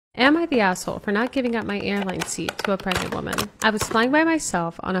Am I the asshole for not giving up my airline seat to a pregnant woman? I was flying by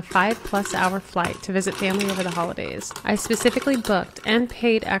myself on a 5+ hour flight to visit family over the holidays. I specifically booked and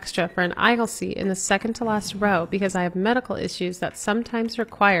paid extra for an aisle seat in the second to last row because I have medical issues that sometimes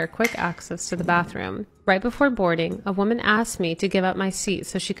require quick access to the bathroom. Right before boarding, a woman asked me to give up my seat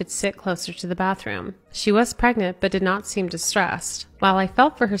so she could sit closer to the bathroom. She was pregnant but did not seem distressed. While I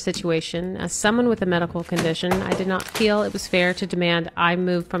felt for her situation, as someone with a medical condition, I did not feel it was fair to demand I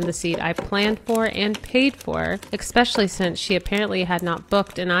move from the seat I planned for and paid for, especially since she apparently had not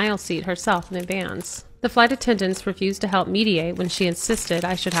booked an aisle seat herself in advance. The flight attendants refused to help mediate when she insisted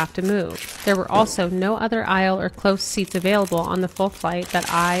I should have to move. There were also no other aisle or close seats available on the full flight that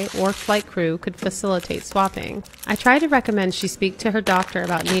I or flight crew could facilitate swapping. I tried to recommend she speak to her doctor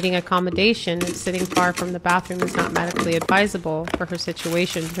about needing accommodation if sitting far from the bathroom is not medically advisable for her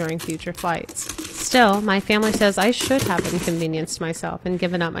situation during future flights. Still, my family says I should have inconvenienced myself and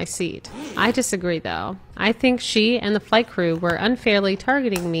given up my seat. I disagree though. I think she and the flight crew were unfairly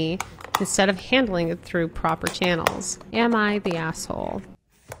targeting me instead of handling it through proper channels. Am I the asshole?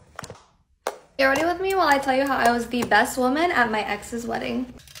 Get ready with me while I tell you how I was the best woman at my ex's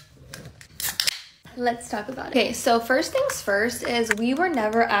wedding. Let's talk about it. Okay, so first things first is we were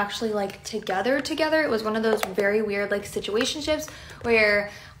never actually like together. It was one of those very weird like situationships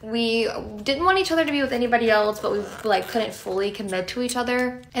where we didn't want each other to be with anybody else, but we like couldn't fully commit to each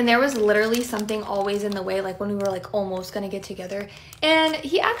other. And there was literally something always in the way, like when we were like almost gonna get together. And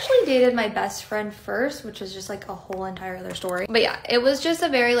he actually dated my best friend first, which was just like a whole entire other story. But yeah, it was just a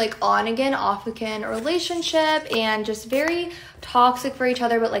very like on again, off again relationship and just very toxic for each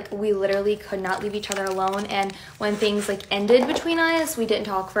other, but like we literally could not leave each other alone. And when things like ended between us, we didn't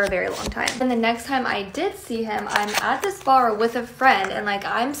talk for a very long time. And the next time I did see him, I'm at this bar with a friend and like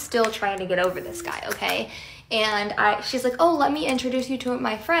I'm still trying to get over this guy, okay? And she's like, oh, let me introduce you to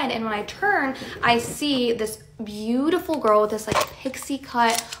my friend. And when I turn, I see this beautiful girl with this like pixie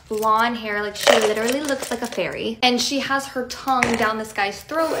cut blonde hair. Like she literally looks like a fairy. And she has her tongue down this guy's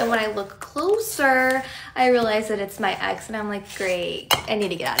throat. And when I look closer, I realize that it's my ex. And I'm like, great, I need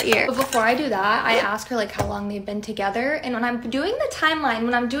to get out of here. But before I do that, I ask her like how long they've been together. And when I'm doing the timeline,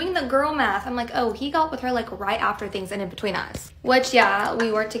 when I'm doing the girl math, I'm like, oh, he got with her like right after things ended between us. Which yeah,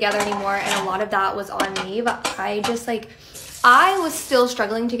 we weren't together anymore. And a lot of that was on me. But I was still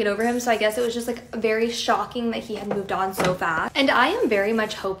struggling to get over him, so I guess it was just like very shocking that he had moved on so fast. And I am very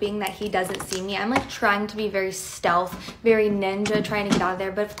much hoping that he doesn't see me. I'm like trying to be very stealth, very ninja, trying to get out of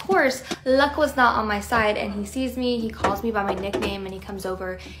there. But of course, luck was not on my side and he sees me, he calls me by my nickname and he comes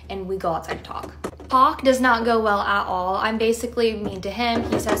over and we go outside to talk. Talk does not go well at all. I'm basically mean to him.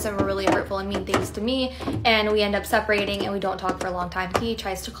 He says some really hurtful and mean things to me and we end up separating and we don't talk for a long time. He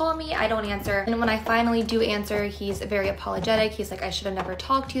tries to call me, I don't answer. And when I finally do answer, he's very apologetic. He's like, I should have never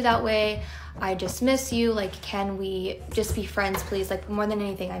talked to you that way. I just miss you. Like, can we just be friends, please? Like, more than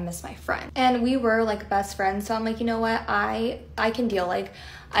anything, I miss my friend. And we were like best friends. So I'm like, you know what? I can deal. Like,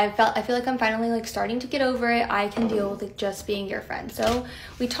 I feel like I'm finally like starting to get over it. I can deal with like just being your friend. So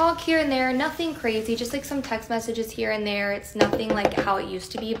we talk here and there, nothing crazy, just like some text messages here and there. It's nothing like how it used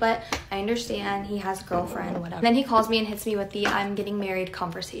to be, but I understand he has a girlfriend, whatever. And then he calls me and hits me with the I'm getting married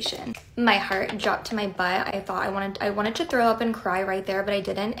conversation. My heart dropped to my butt. I thought I wanted to throw up and cry right there, but I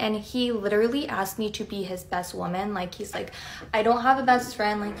didn't. And he literally asked me to be his best woman. Like he's like, I don't have a best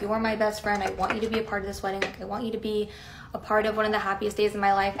friend. Like you are my best friend. I want you to be a part of this wedding. Like I want you to be a part of one of the happiest days of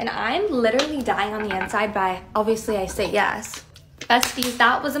my life. And I'm literally dying on the inside, but obviously I say yes. Besties,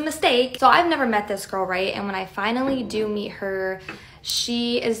 that was a mistake. So I've never met this girl, right? And when I finally do meet her,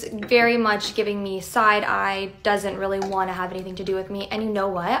 she is very much giving me side eye, doesn't really want to have anything to do with me. And you know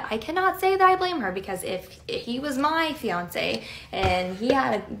what? I cannot say that I blame her because if he was my fiance and he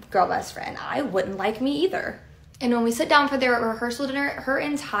had a girl best friend, I wouldn't like me either. And when we sit down for their rehearsal dinner, her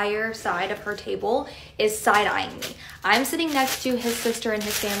entire side of her table is side-eyeing me. I'm sitting next to his sister and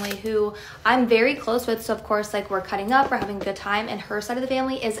his family who I'm very close with. So of course, like we're cutting up, we're having a good time. And her side of the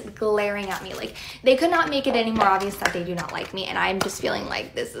family is glaring at me. Like they could not make it any more obvious that they do not like me. And I'm just feeling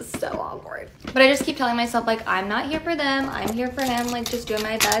like this is so awkward. But I just keep telling myself like, I'm not here for them. I'm here for him, like just doing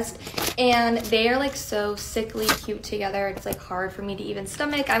my best. And they are like so sickly cute together. It's like hard for me to even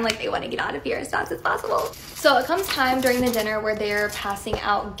stomach. I'm like, they want to get out of here as fast as possible. So it comes time during the dinner where they're passing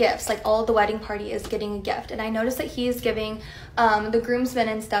out gifts. Like all of the wedding party is getting a gift. And I noticed that he is giving the groomsmen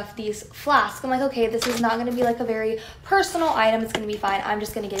and stuff these flasks. I'm like, okay, this is not going to be like a very personal item. It's going to be fine. I'm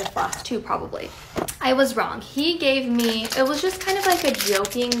just going to get a flask too, probably. I was wrong. He gave me, it was just kind of like a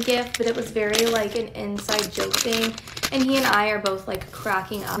joking gift, but it was very like an inside joke thing. And he and I are both like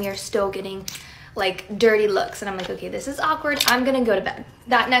cracking up. We are still getting like dirty looks. And I'm like, okay, this is awkward. I'm gonna go to bed.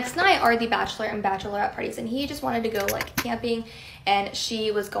 That next night are the bachelor and bachelorette parties, and he just wanted to go like camping, and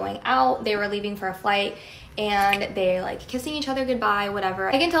she was going out. They were leaving for a flight, and they like kissing each other goodbye, whatever.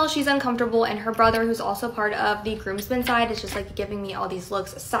 I can tell she's uncomfortable, and her brother, who's also part of the groomsmen side, is just like giving me all these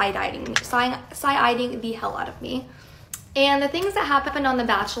looks, side-eyeing the hell out of me. And the things that happened on the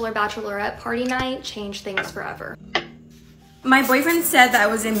bachelorette party night changed things forever. My boyfriend said that I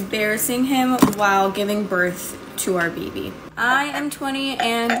was embarrassing him while giving birth to our baby. I am 20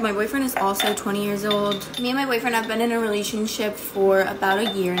 and my boyfriend is also 20 years old. Me and my boyfriend have been in a relationship for about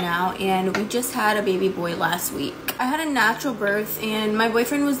a year now, and we just had a baby boy last week. I had a natural birth and my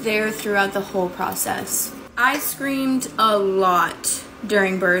boyfriend was there throughout the whole process. I screamed a lot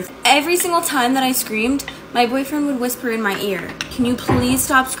during birth. Every single time that I screamed, my boyfriend would whisper in my ear, "Can you please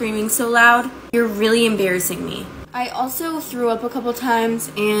stop screaming so loud? You're really embarrassing me." I also threw up a couple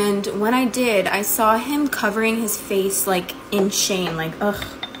times, and when I did, I saw him covering his face like in shame, like, ugh,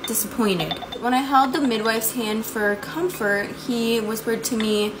 disappointed. When I held the midwife's hand for comfort, he whispered to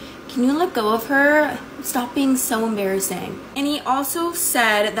me, "Can you let go of her? Stop being so embarrassing." And he also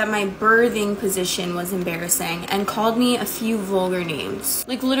said that my birthing position was embarrassing and called me a few vulgar names.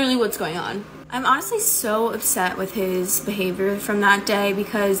 Like, literally, what's going on? I'm honestly so upset with his behavior from that day,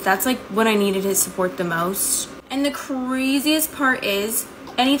 because that's like when I needed his support the most. And the craziest part is,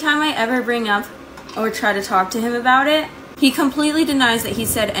 anytime I ever bring up or try to talk to him about it, he completely denies that he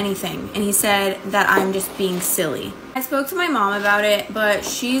said anything, and he said that I'm just being silly. I spoke to my mom about it, but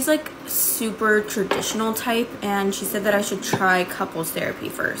she's like super traditional type, and she said that I should try couples therapy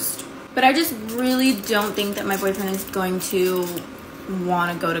first. But I just really don't think that my boyfriend is going to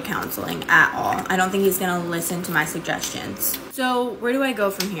want to go to counseling at all. I don't think he's going to listen to my suggestions. So where do I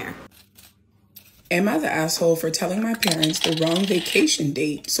go from here? Am I the asshole for telling my parents the wrong vacation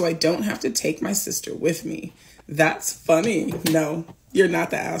date so I don't have to take my sister with me? That's funny. No, you're not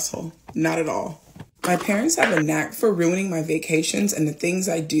the asshole. Not at all. My parents have a knack for ruining my vacations and the things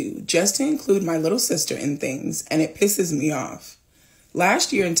I do just to include my little sister in things, and it pisses me off.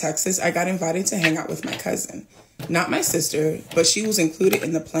 Last year in Texas, I got invited to hang out with my cousin. Not my sister, but she was included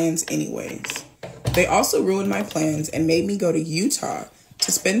in the plans anyways. They also ruined my plans and made me go to Utah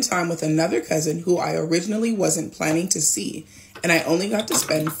to spend time with another cousin who I originally wasn't planning to see, and I only got to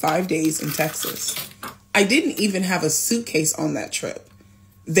spend 5 days in Texas. I didn't even have a suitcase on that trip.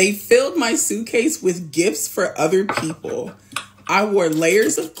 They filled my suitcase with gifts for other people. I wore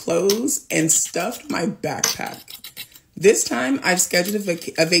layers of clothes and stuffed my backpack. This time, I've scheduled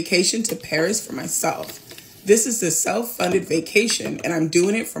a vacation to Paris for myself. This is a self-funded vacation, and I'm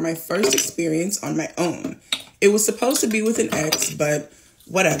doing it for my first experience on my own. It was supposed to be with an ex, but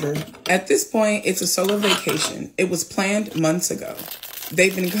whatever. At this point, it's a solo vacation. It was planned months ago.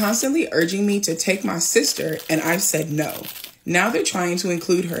 They've been constantly urging me to take my sister, and I've said no. Now they're trying to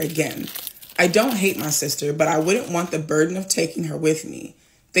include her again. I don't hate my sister, but I wouldn't want the burden of taking her with me.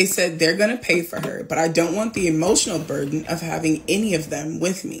 They said they're going to pay for her, but I don't want the emotional burden of having any of them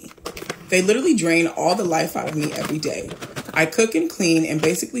with me. They literally drain all the life out of me every day. I cook and clean and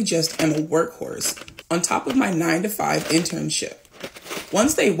basically just am a workhorse on top of my 9-to-5 internship.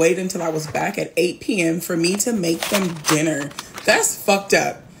 Once they waited until I was back at 8 p.m. for me to make them dinner. That's fucked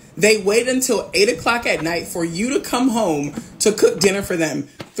up. They waited until 8 o'clock at night for you to come home to cook dinner for them.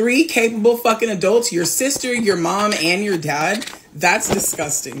 3 capable fucking adults, your sister, your mom, and your dad. That's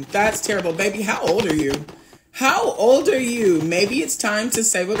disgusting. That's terrible. Baby, how old are you? How old are you? Maybe it's time to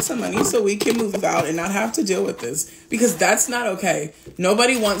save up some money so we can move out and not have to deal with this, because that's not okay.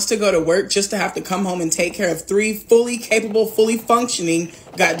 Nobody wants to go to work just to have to come home and take care of 3 fully capable, fully functioning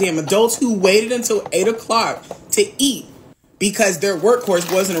goddamn adults who waited until 8 o'clock to eat because their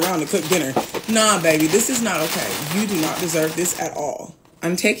workhorse wasn't around to cook dinner. Nah, baby, this is not okay. You do not deserve this at all.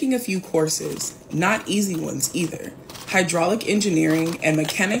 I'm taking a few courses, not easy ones either. Hydraulic engineering and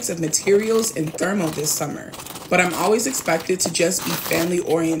mechanics of materials and thermal this summer. But I'm always expected to just be family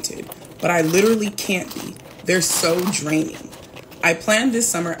oriented, but I literally can't be. They're so draining. I planned this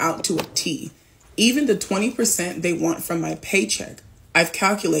summer out to a T. Even the 20% they want from my paycheck, I've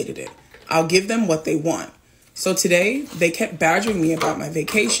calculated it. I'll give them what they want. So today, they kept badgering me about my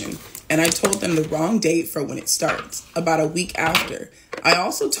vacation, and I told them the wrong date for when it starts, about a week after. I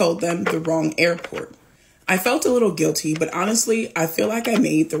also told them the wrong airport. I felt a little guilty, but honestly, I feel like I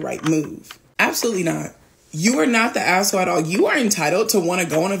made the right move. Absolutely not. You are not the asshole at all. You are entitled to want to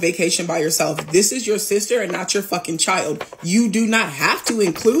go on a vacation by yourself. This is your sister and not your fucking child. You do not have to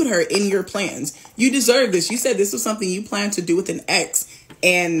include her in your plans. You deserve this. You said this was something you planned to do with an ex,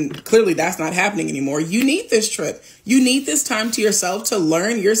 And clearly that's not happening anymore. You need this trip. You need this time to yourself to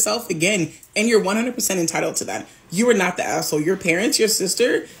learn yourself again. And you're 100% entitled to that. You are not the asshole. Your parents, your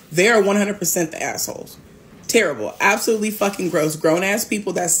sister, they are 100% the assholes. Terrible. Absolutely fucking gross. Grown-ass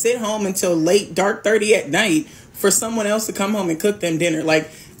people that sit home until late, dark 30 at night for someone else to come home and cook them dinner. Like,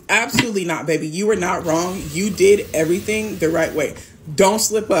 absolutely not, baby. You were not wrong. You did everything the right way. Don't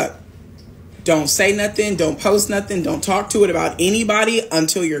slip up. Don't say nothing. Don't post nothing. Don't talk to it about anybody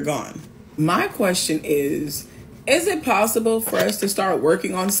until you're gone. My question is it possible for us to start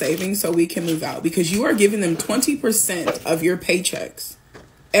working on saving so we can move out? Because you are giving them 20% of your paychecks.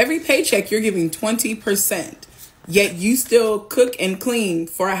 Every paycheck, you're giving 20%. Yet you still cook and clean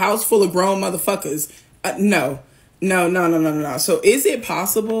for a house full of grown motherfuckers. No. So is it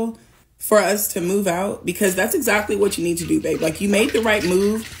possible for us to move out? Because that's exactly what you need to do, babe. Like, you made the right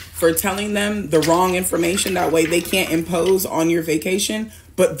move for telling them the wrong information. That way they can't impose on your vacation.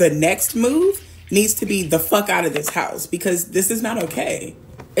 But the next move needs to be the fuck out of this house, because this is not okay.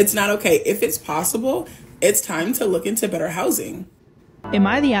 It's not okay. If it's possible, it's time to look into better housing. Am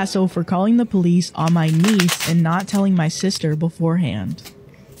I the asshole for calling the police on my niece and not telling my sister beforehand?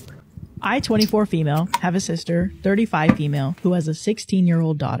 I, 24 female, have a sister, 35 female, who has a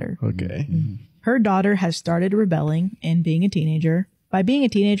 16-year-old daughter. Okay. Her daughter has started rebelling and being a teenager. By being a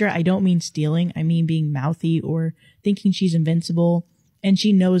teenager, I don't mean stealing. I mean being mouthy or thinking she's invincible, and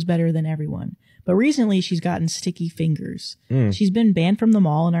she knows better than everyone. But recently, she's gotten sticky fingers. She's been banned from the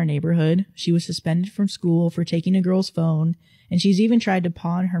mall in our neighborhood. She was suspended from school for taking a girl's phone, and she's even tried to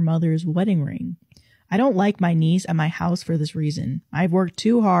pawn her mother's wedding ring. I don't like my niece at my house for this reason. I've worked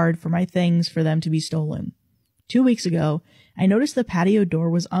too hard for my things for them to be stolen. 2 weeks ago, I noticed the patio door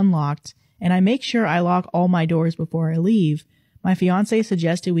was unlocked, and I make sure I lock all my doors before I leave. My fiance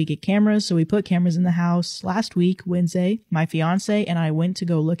suggested we get cameras, so we put cameras in the house. Last week, Wednesday, my fiance and I went to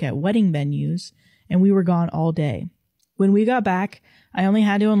go look at wedding venues, and we were gone all day. When we got back, I only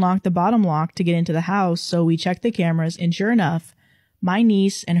had to unlock the bottom lock to get into the house, so we checked the cameras, and sure enough, my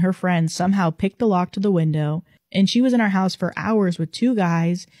niece and her friend somehow picked the lock to the window, and she was in our house for hours with 2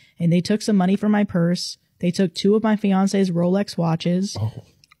 guys, and they took some money from my purse. They took 2 of my fiance's Rolex watches.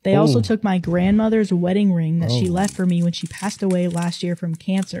 They also took my grandmother's wedding ring that she left for me when she passed away last year from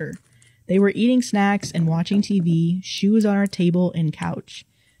cancer. They were eating snacks and watching TV, shoes on our table and couch.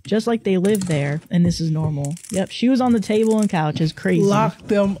 Just like they lived there, and this is normal. Yep, shoes on the table and couch is crazy. Lock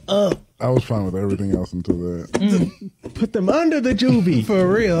them up. I was fine with everything else until that. Put them under the juvie. For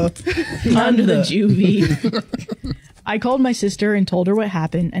real. Under the juvie. I called my sister and told her what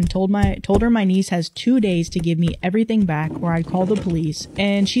happened, and told her my niece has 2 days to give me everything back or I'd call the police,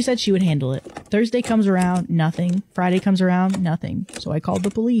 and she said she would handle it. Thursday comes around, nothing. Friday comes around, nothing. So I called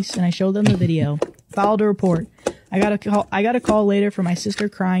the police and I showed them the video. Filed a report. I got a call later from my sister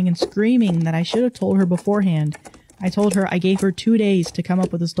crying and screaming that I should have told her beforehand. I told her I gave her 2 days to come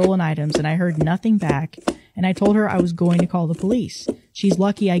up with the stolen items, and I heard nothing back, and I told her I was going to call the police. She's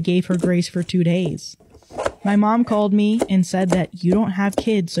lucky I gave her grace for 2 days. My mom called me and said that you don't have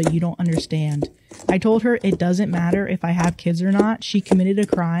kids, so you don't understand. I told her it doesn't matter if I have kids or not. She committed a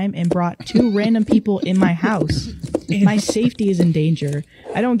crime and brought 2 random people in my house. My safety is in danger.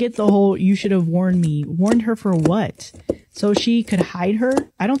 I don't get the whole you should have warned me. Warned her for what? So she could hide her?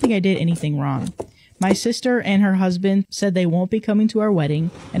 I don't think I did anything wrong. My sister and her husband said they won't be coming to our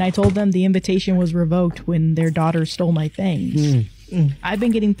wedding, and I told them the invitation was revoked when their daughter stole my things. I've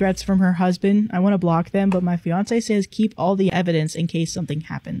been getting threats from her husband. I want to block them, but my fiance says keep all the evidence in case something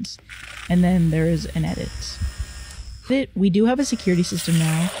happens. And then there is an edit. We do have a security system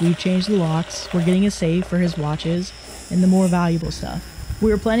now. We've changed the locks. We're getting a safe for his watches and the more valuable stuff.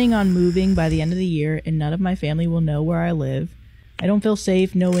 We were planning on moving by the end of the year, and none of my family will know where I live. I don't feel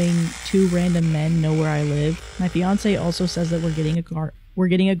safe knowing 2 random men know where I live. My fiance also says that we're getting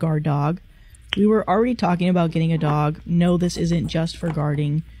a guard dog. We were already talking about getting a dog. No, this isn't just for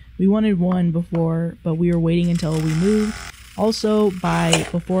guarding. We wanted one before, but we were waiting until we moved. Also, by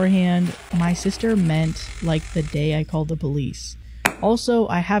beforehand, my sister meant like the day I called the police. Also,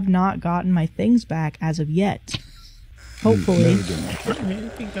 I have not gotten my things back as of yet. Hopefully.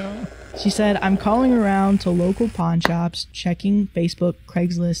 She said, I'm calling around to local pawn shops, checking Facebook,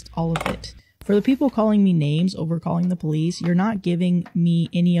 Craigslist, all of it. For the people calling me names over calling the police, you're not giving me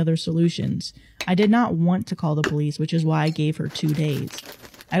any other solutions. I did not want to call the police, which is why I gave her 2 days.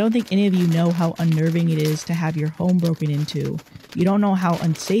 I don't think any of you know how unnerving it is to have your home broken into. You don't know how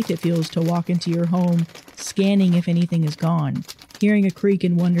unsafe it feels to walk into your home, scanning if anything is gone, hearing a creak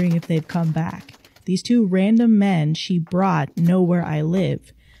and wondering if they've come back. These 2 random men she brought know where I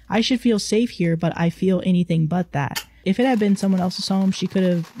live. I should feel safe here, but I feel anything but that. If it had been someone else's home, she could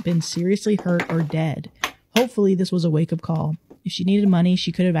have been seriously hurt or dead. Hopefully this was a wake-up call. If she needed money,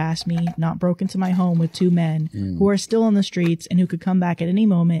 she could have asked me, not broke into my home with 2 men who are still on the streets and who could come back at any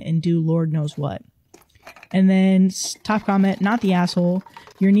moment and do Lord knows what. And then top comment, not the asshole.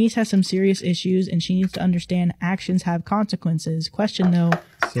 Your niece has some serious issues and she needs to understand actions have consequences. Question though,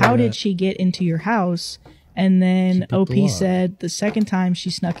 how did she get into your house? And then OP said the second time she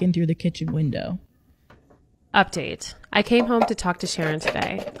snuck in through the kitchen window. Update. I came home to talk to Sharon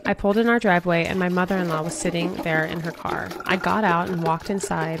today. I pulled in our driveway and my mother-in-law was sitting there in her car. I got out and walked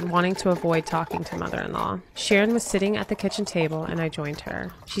inside, wanting to avoid talking to mother-in-law. Sharon was sitting at the kitchen table and I joined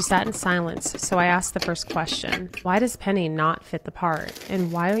her. She sat in silence, so I asked the first question. Why does Penny not fit the part?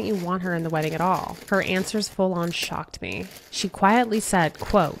 And why don't you want her in the wedding at all? Her answers full-on shocked me. She quietly said,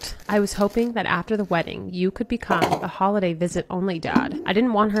 quote, I was hoping that after the wedding, you could become a holiday visit only dad. I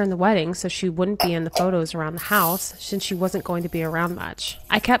didn't want her in the wedding so she wouldn't be in the photos around the house since she wasn't going to be around much.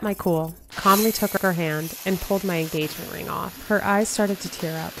 I kept my cool, calmly took her hand, and pulled my engagement ring off. Her eyes started to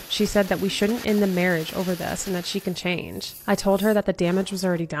tear up. She said that we shouldn't end the marriage over this and that she can change. I told her that the damage was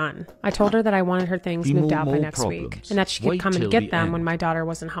already done. I told her that I wanted her things moved out by next week and that she could come and get them when my daughter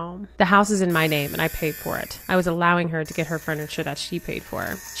wasn't home. The house is in my name and I paid for it. I was allowing her to get her furniture that she paid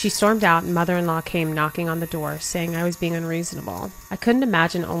for. She stormed out and mother-in-law came knocking on the door saying I was being unreasonable. I couldn't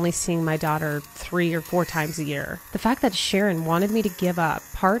imagine only seeing my daughter 3 or 4 times a year. The fact that Sharon wanted me to give up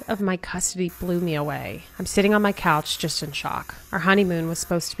part of my custody blew me away. I'm sitting on my couch just in shock. Our honeymoon was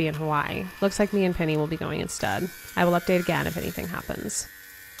supposed to be in Hawaii. Looks like me and Penny will be going instead. I will update again if anything happens.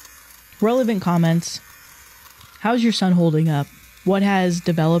 Relevant comments. How's your son holding up? What has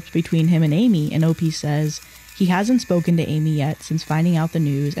developed between him and Amy? And OP says, he hasn't spoken to Amy yet since finding out the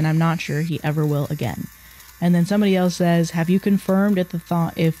news, and I'm not sure he ever will again. And then somebody else says, have you confirmed if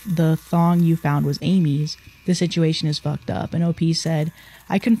the thong you found was Amy's? The situation is fucked up. And OP said,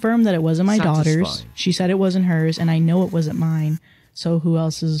 I confirmed that it wasn't my daughter's. She said it wasn't hers, and I know it wasn't mine. So who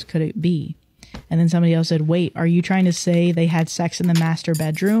else's could it be? And then somebody else said, wait, are you trying to say they had sex in the master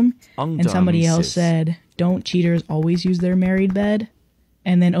bedroom? And somebody else said, don't cheaters always use their married bed?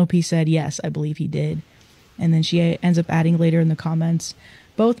 And then OP said, yes, I believe he did. And then she ends up adding later in the comments,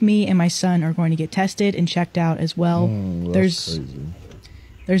 both me and my son are going to get tested and checked out as well. There's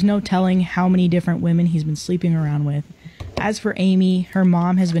no telling how many different women he's been sleeping around with. As for Amy, her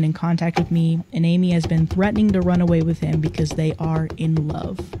mom has been in contact with me, and Amy has been threatening to run away with him because they are in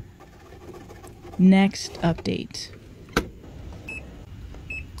love. Next update.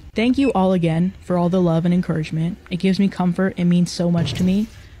 Thank you all again for all the love and encouragement. It gives me comfort and means so much to me.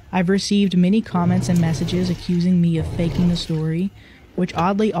 I've received many comments and messages accusing me of faking the story, which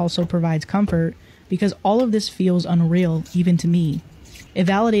oddly also provides comfort because all of this feels unreal even to me. It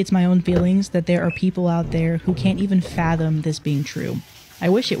validates my own feelings that there are people out there who can't even fathom this being true. I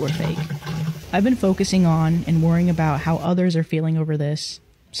wish it were fake. I've been focusing on and worrying about how others are feeling over this,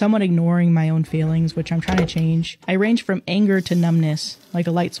 somewhat ignoring my own feelings, which I'm trying to change. I range from anger to numbness, like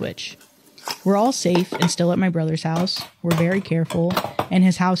a light switch. We're all safe and still at my brother's house. We're very careful, and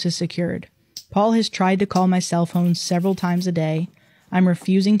his house is secured. Paul has tried to call my cell phone several times a day. I'm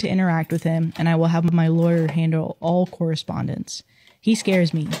refusing to interact with him, and I will have my lawyer handle all correspondence. He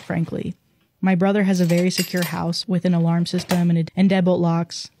scares me, frankly. My brother has a very secure house with an alarm system and deadbolt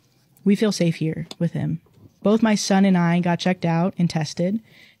locks. We feel safe here with him. Both my son and I got checked out and tested.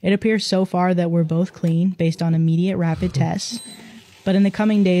 It appears so far that we're both clean based on immediate rapid tests, but in the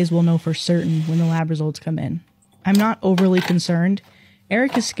coming days we'll know for certain when the lab results come in. I'm not overly concerned.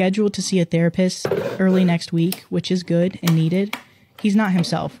 Eric is scheduled to see a therapist early next week, which is good and needed. He's not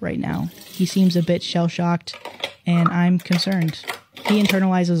himself right now. He seems a bit shell-shocked, and I'm concerned. He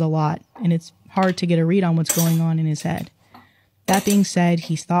internalizes a lot, and it's hard to get a read on what's going on in his head. That being said,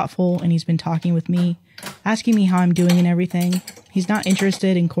 he's thoughtful, and he's been talking with me, asking me how I'm doing and everything. He's not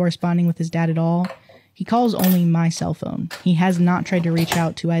interested in corresponding with his dad at all. He calls only my cell phone. He has not tried to reach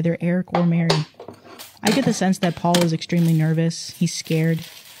out to either Eric or Mary. I get the sense that Paul is extremely nervous. He's scared.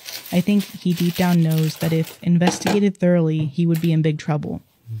 I think he deep down knows that if investigated thoroughly, he would be in big trouble.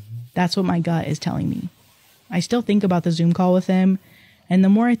 That's what my gut is telling me. I still think about the Zoom call with him, and the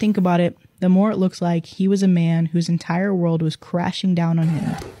more I think about it, the more it looks like he was a man whose entire world was crashing down on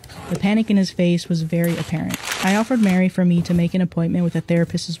him. The panic in his face was very apparent. I offered Mary for me to make an appointment with a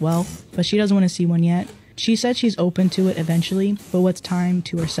therapist as well, but she doesn't want to see one yet. She said she's open to it eventually, but what's time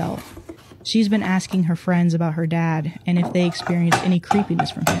to herself? She's been asking her friends about her dad and if they experienced any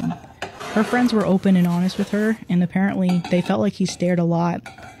creepiness from him. Her friends were open and honest with her, and apparently they felt like he stared a lot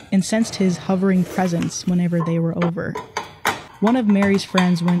and sensed his hovering presence whenever they were over. One of Mary's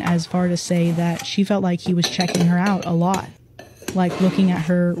friends went as far to say that she felt like he was checking her out a lot, like looking at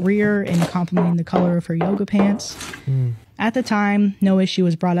her rear and complimenting the color of her yoga pants. At the time, no issue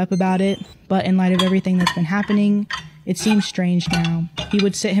was brought up about it, but in light of everything that's been happening, it seems strange now. He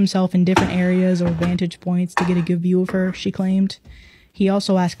would sit himself in different areas or vantage points to get a good view of her, she claimed. He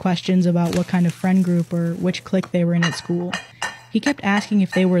also asked questions about what kind of friend group or which clique they were in at school. He kept asking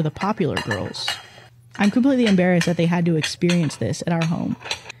if they were the popular girls. I'm completely embarrassed that they had to experience this at our home.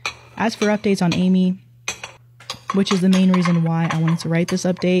 As for updates on Amy, which is the main reason why I wanted to write this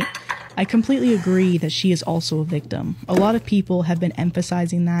update, I completely agree that she is also a victim. A lot of people have been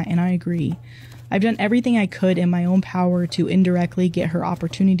emphasizing that, and I agree. I've done everything I could in my own power to indirectly get her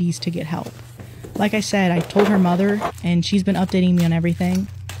opportunities to get help. Like I said, I told her mother, and she's been updating me on everything.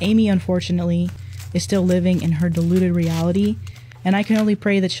 Amy, unfortunately, is still living in her deluded reality, and I can only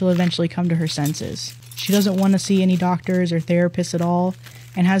pray that she'll eventually come to her senses. She doesn't want to see any doctors or therapists at all,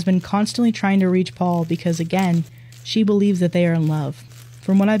 and has been constantly trying to reach Paul because, again, she believes that they are in love.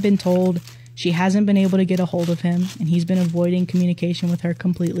 From what I've been told, she hasn't been able to get a hold of him, and he's been avoiding communication with her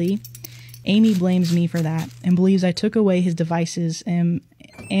completely. Amy blames me for that, and believes I took away his devices and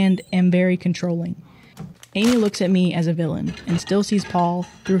am very controlling. Amy looks at me as a villain, and still sees Paul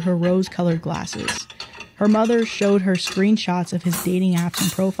through her rose-colored glasses. Her mother showed her screenshots of his dating apps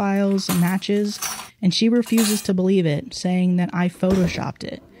and profiles and matches, and she refuses to believe it, saying that I photoshopped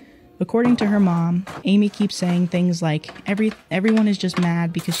it. According to her mom, Amy keeps saying things like, everyone is just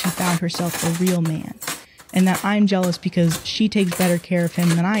mad because she found herself a real man, and that I'm jealous because she takes better care of him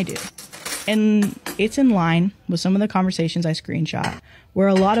than I do. And it's in line with some of the conversations I screenshot, where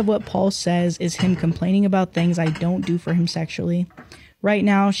a lot of what Paul says is him complaining about things I don't do for him sexually. Right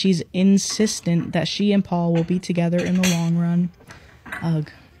now, she's insistent that she and Paul will be together in the long run.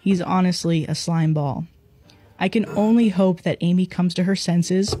 Ugh, he's honestly a slime ball. I can only hope that Amy comes to her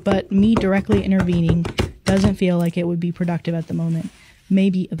senses, but me directly intervening doesn't feel like it would be productive at the moment.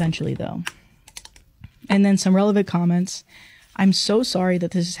 Maybe eventually, though. And then some relevant comments. I'm so sorry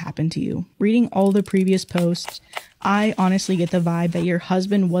that this has happened to you. Reading all the previous posts, I honestly get the vibe that your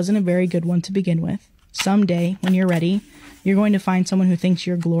husband wasn't a very good one to begin with. Someday, when you're ready, you're going to find someone who thinks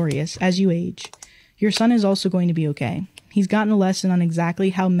you're glorious as you age. Your son is also going to be okay. He's gotten a lesson on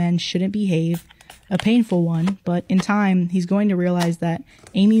exactly how men shouldn't behave, a painful one, but in time, he's going to realize that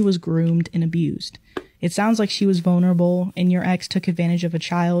Amy was groomed and abused. It sounds like she was vulnerable, and your ex took advantage of a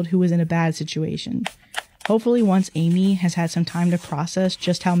child who was in a bad situation. Hopefully, once Amy has had some time to process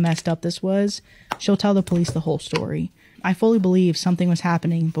just how messed up this was, she'll tell the police the whole story. I fully believe something was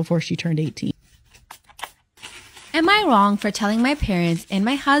happening before she turned 18. Am I wrong for telling my parents and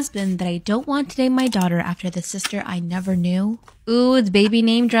my husband that I don't want to name my daughter after the sister I never knew? Ooh, it's baby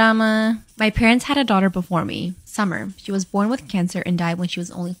name drama. My parents had a daughter before me, Summer. She was born with cancer and died when she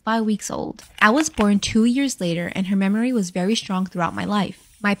was only 5 weeks old. I was born 2 years later, and her memory was very strong throughout my life.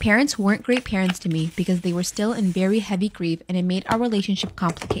 My parents weren't great parents to me because they were still in very heavy grief, and it made our relationship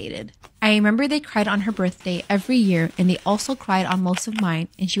complicated. I remember they cried on her birthday every year, and they also cried on most of mine,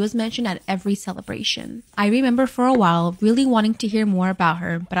 and she was mentioned at every celebration. I remember for a while really wanting to hear more about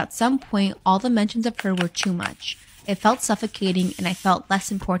her, but at some point all the mentions of her were too much. It felt suffocating, and I felt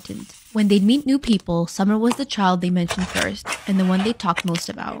less important. When they'd meet new people, Summer was the child they mentioned first, and the one they talked most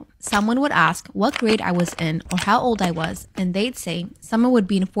about. Someone would ask what grade I was in or how old I was, and they'd say Summer would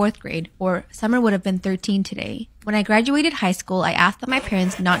be in 4th grade, or Summer would have been 13 today. When I graduated high school, I asked that my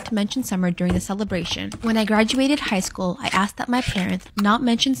parents not to mention Summer during the celebration. And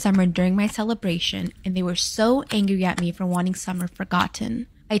my celebration, and they were so angry at me for wanting Summer forgotten.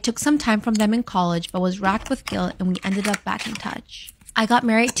 I took some time from them in college, but was racked with guilt, and we ended up back in touch. I got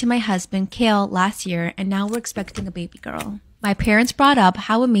married to my husband, Kale, last year, and now we're expecting a baby girl. My parents brought up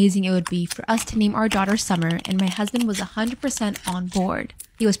how amazing it would be for us to name our daughter Summer, and my husband was 100% on board.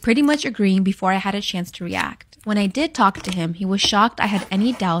 He was pretty much agreeing before I had a chance to react. When I did talk to him, he was shocked I had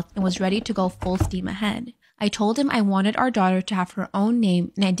any doubt and was ready to go full steam ahead. I told him I wanted our daughter to have her own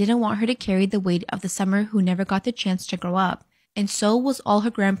name, and I didn't want her to carry the weight of the Summer who never got the chance to grow up. And so was all her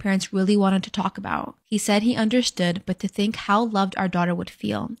grandparents really wanted to talk about. He said he understood, but to think how loved our daughter would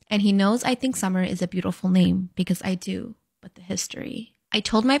feel. And he knows I think Summer is a beautiful name, because I do, but the history. I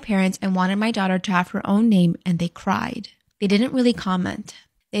told my parents I wanted my daughter to have her own name, and they cried. They didn't really comment.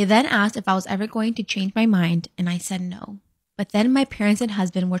 They then asked if I was ever going to change my mind, and I said no. But then my parents and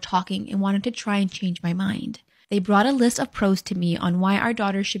husband were talking and wanted to try and change my mind. They brought a list of pros to me on why our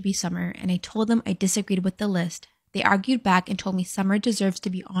daughter should be Summer, and I told them I disagreed with the list. They argued back and told me Summer deserves to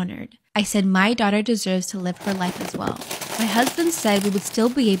be honored. I said my daughter deserves to live her life as well. My husband said we would still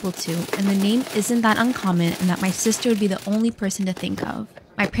be able to, and the name isn't that uncommon, and that my sister would be the only person to think of.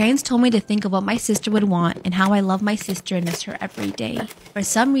 My parents told me to think of what my sister would want and how I love my sister and miss her every day. For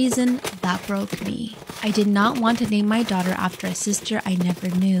some reason, that broke me. I did not want to name my daughter after a sister I never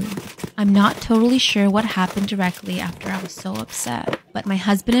knew. I'm not totally sure what happened directly after I was so upset, but my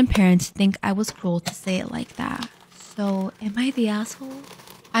husband and parents think I was cruel to say it like that. So, am I the asshole?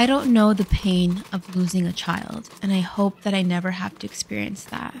 I don't know the pain of losing a child, and I hope that I never have to experience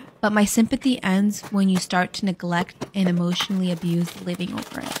that. But my sympathy ends when you start to neglect and emotionally abuse living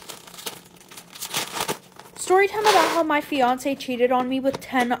over it. Storytime about how my fiance cheated on me with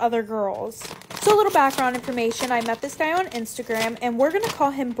 10 other girls. So a little background information, I met this guy on Instagram, and we're gonna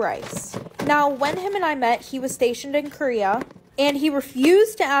call him Bryce. Now, when him and I met, he was stationed in Korea, and he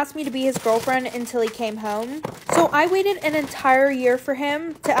refused to ask me to be his girlfriend until he came home. So I waited an entire year for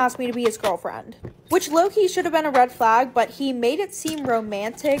him to ask me to be his girlfriend, which low-key should have been a red flag, but he made it seem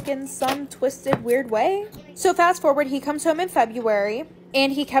romantic in some twisted, weird way. So fast forward, he comes home in February,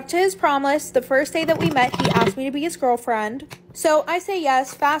 and he kept to his promise. The first day that we met, he asked me to be his girlfriend. So I say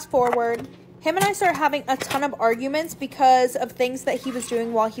yes. Fast forward, him and I start having a ton of arguments because of things that he was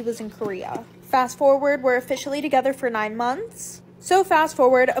doing while he was in Korea. Fast forward, we're officially together for 9 months. So fast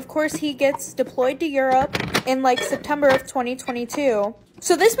forward, of course, he gets deployed to Europe in like September of 2022.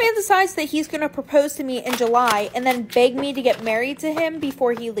 So this man decides that he's going to propose to me in July and then beg me to get married to him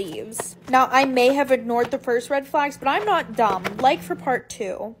before he leaves. Now, I may have ignored the first red flags, but I'm not dumb. Like for part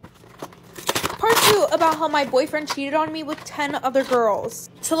 2. Part 2 about how my boyfriend cheated on me with 10 other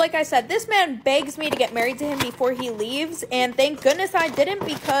girls. So like I said, this man begs me to get married to him before he leaves, and thank goodness I didn't,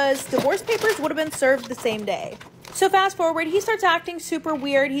 because divorce papers would have been served the same day. So fast forward, he starts acting super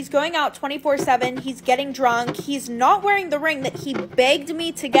weird. He's going out 24/7. He's getting drunk. He's not wearing the ring that he begged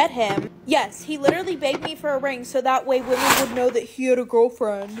me to get him. Yes, he literally begged me for a ring so that way women would know that he had a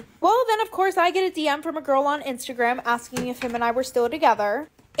girlfriend. Well, then of course I get a DM from a girl on Instagram asking if him and I were still together.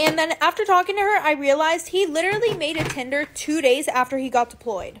 And then after talking to her, I realized he literally made a Tinder 2 days after he got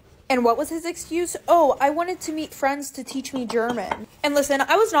deployed. And what was his excuse? Oh, I wanted to meet friends to teach me German. And listen,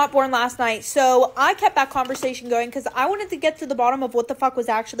 I was not born last night, so I kept that conversation going because I wanted to get to the bottom of what the fuck was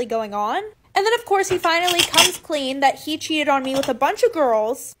actually going on. And then, of course, he finally comes clean that he cheated on me with a bunch of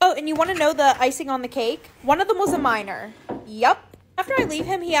girls. Oh, and you want to know the icing on the cake? One of them was a minor. Yup. After I leave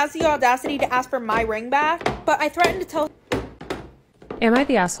him, he has the audacity to ask for my ring back, but I threatened to tell Am I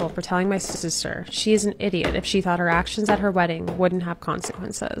the asshole for telling my sister she is an idiot if she thought her actions at her wedding wouldn't have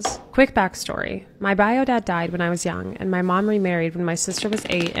consequences? Quick backstory. My bio dad died when I was young, and my mom remarried when my sister was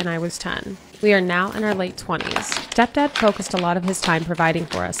 8 and I was 10. We are now in our late 20s. Stepdad focused a lot of his time providing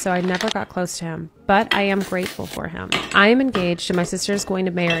for us, so I never got close to him, but I am grateful for him. I am engaged and my sister is going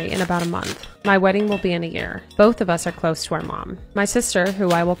to marry in about a month. My wedding will be in a year. Both of us are close to our mom. My sister, who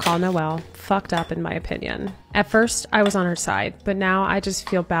I will call Noelle, fucked up in my opinion. At first, I was on her side, but now I just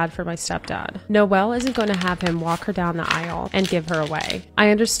feel bad for my stepdad. Noelle isn't going to have him walk her down the aisle and give her away. I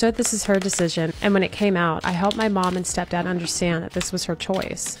understood this is her decision, and when it came out, I helped my mom and stepdad understand that this was her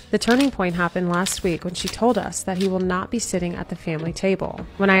choice. The turning point happened last week when she told us that he will not be sitting at the family table.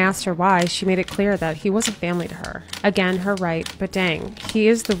 When I asked her why, she made it clear that he wasn't family to her. Again, her right, but dang, he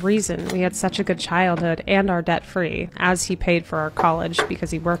is the reason we had such a good childhood and are debt-free, as he paid for our college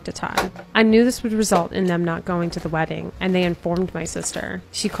because he worked a ton. I knew this would result in them not going to the wedding, and they informed my sister.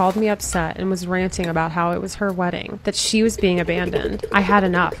 She called me upset and was ranting about how it was her wedding, that she was being abandoned. I had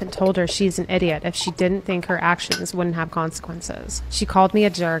enough and told her she's an idiot if she didn't think her actions wouldn't have consequences. She called me a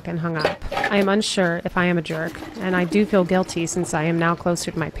jerk and hung up. I am unsure if I am a jerk, and I do feel guilty since I am now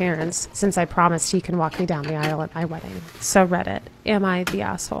closer to my parents, since I promised he can walk me down the aisle at my wedding. So Reddit, am I the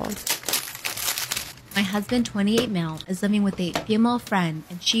asshole? My husband, 28 male, is living with a female friend,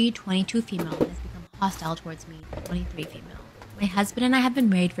 and she, 22 female, has become hostile towards me, 23 female. My husband and I have been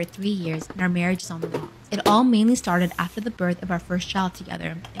married for 3 years, and our marriage is on the rocks. It all mainly started after the birth of our first child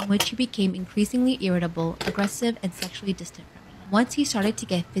together, in which he became increasingly irritable, aggressive, and sexually distant from me. Once he started to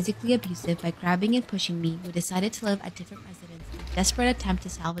get physically abusive by grabbing and pushing me, we decided to live at different residences in a desperate attempt to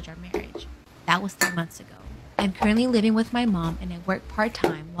salvage our marriage. That was 3 months ago. I'm currently living with my mom, and I work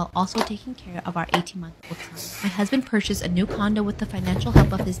part-time while also taking care of our 18-month-old son. My husband purchased a new condo with the financial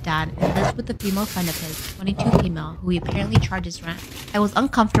help of his dad and lives with a female friend of his, 22 female, who he apparently charges rent. I was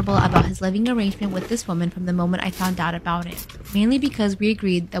uncomfortable about his living arrangement with this woman from the moment I found out about it, mainly because we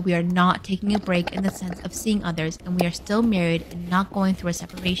agreed that we are not taking a break in the sense of seeing others, and we are still married and not going through a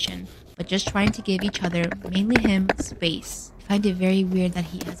separation, but just trying to give each other, mainly him, space. I find it very weird that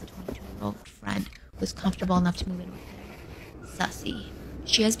he has a 22-year-old friend was comfortable enough to move in with him. Sussy.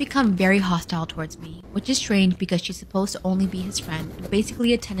 She has become very hostile towards me, which is strange because she's supposed to only be his friend and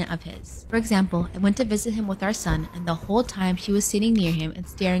basically a tenant of his. For example, I went to visit him with our son, and the whole time she was sitting near him and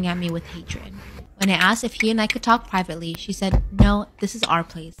staring at me with hatred. When I asked if he and I could talk privately, she said, "No, this is our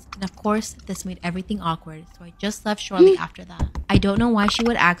place." And of course, this made everything awkward, so I just left shortly after that. I don't know why she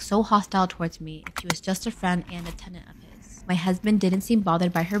would act so hostile towards me if she was just a friend and a tenant of his. My husband didn't seem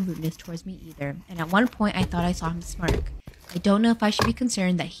bothered by her rudeness towards me either, and at one point I thought I saw him smirk. I don't know if I should be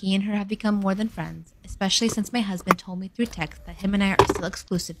concerned that he and her have become more than friends, especially since my husband told me through text that him and I are still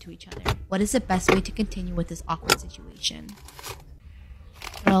exclusive to each other. What is the best way to continue with this awkward situation?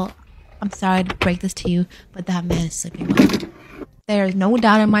 Well, I'm sorry to break this to you, but that man is sleeping with her. There is no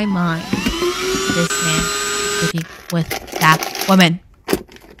doubt in my mind this man is sleeping with that woman.